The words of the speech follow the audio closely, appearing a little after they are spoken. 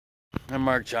I'm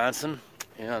Mark Johnson,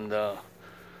 and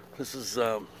this is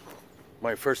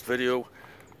my first video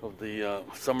of the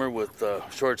summer with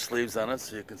short sleeves on it,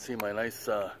 so you can see my nice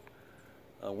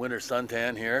winter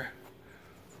suntan here.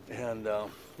 And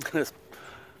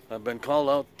I've been called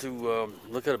out to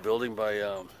look at a building by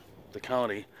the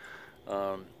county,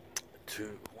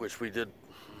 which we did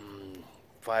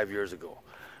 5 years ago,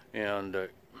 and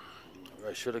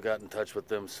I should have gotten in touch with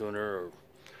them sooner, or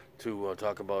to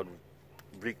talk about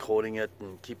recoating it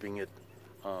and keeping it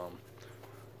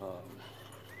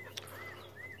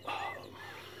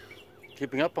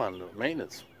keeping up on the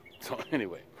maintenance. So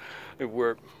anyway,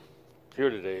 we're here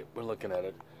today, we're looking at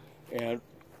it, and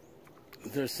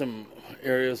there's some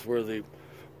areas where the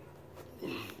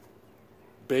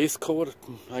base coat,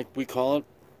 like we call it,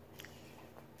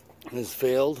 has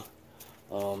failed.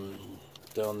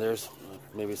 Down there's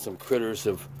maybe some critters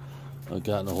have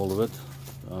gotten a hold of it.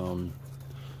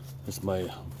 That's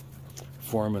my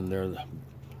foreman there,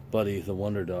 Buddy, the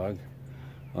Wonder Dog.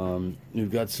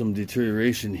 We've got some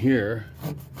deterioration here,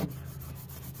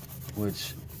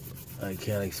 which I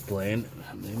can't explain.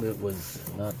 Maybe it was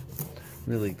not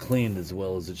really cleaned as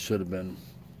well as it should have been.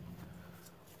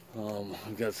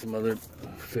 We've got some other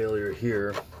failure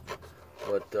here,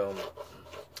 but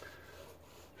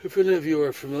if any of you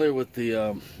are familiar with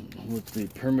the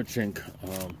Permachink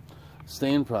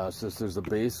stain process, there's a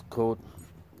base coat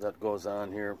that goes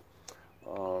on here,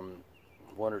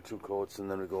 one or two coats, and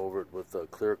then we go over it with a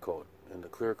clear coat. And the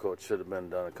clear coat should have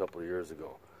been done a couple of years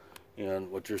ago.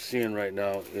 And what you're seeing right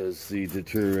now is the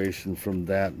deterioration from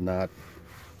that not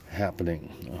happening.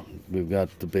 We've got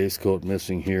the base coat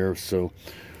missing here, so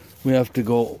we have to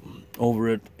go over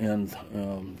it and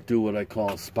do what I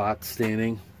call spot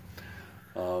staining.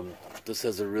 This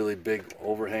has a really big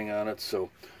overhang on it, so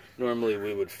normally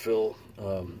we would fill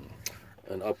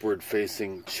an upward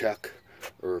facing check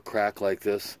or a crack like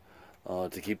this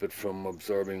to keep it from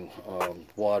absorbing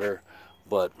water,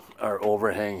 but our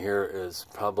overhang here is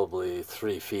probably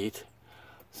 3 feet,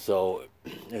 so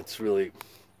it's really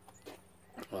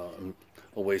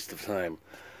a waste of time.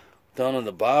 Down on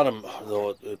the bottom,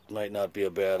 though, it might not be a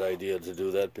bad idea to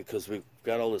do that, because we've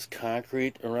got all this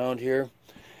concrete around here,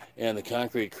 and the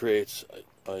concrete creates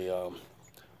a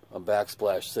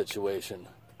backsplash situation.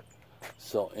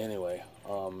 So anyway,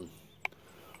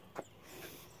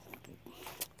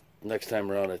 next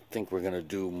time around I think we're going to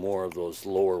do more of those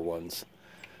lower ones.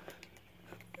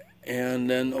 And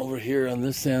then over here on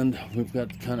this end, we've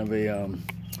got kind of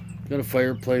a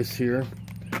fireplace here,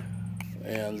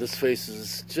 and this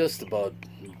faces just about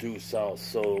due south,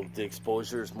 so the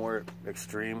exposure is more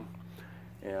extreme,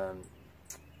 and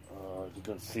you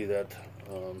can see that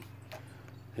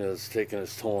has taken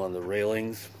its toll on the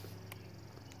railings.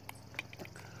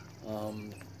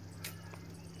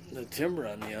 The timber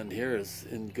on the end here is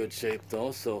in good shape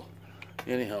though, so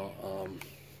anyhow,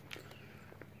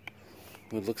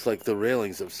 it looks like the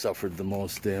railings have suffered the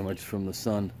most damage from the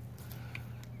sun,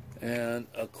 and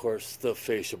of course the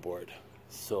fascia board,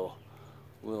 so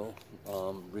we'll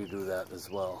redo that as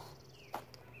well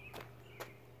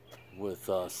with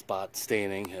spot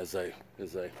staining, as I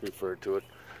referred to it,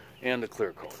 and a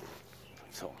clear coat.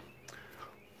 So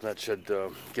that should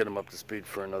get them up to speed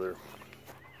for another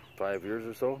 5 years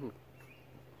or so,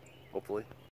 hopefully.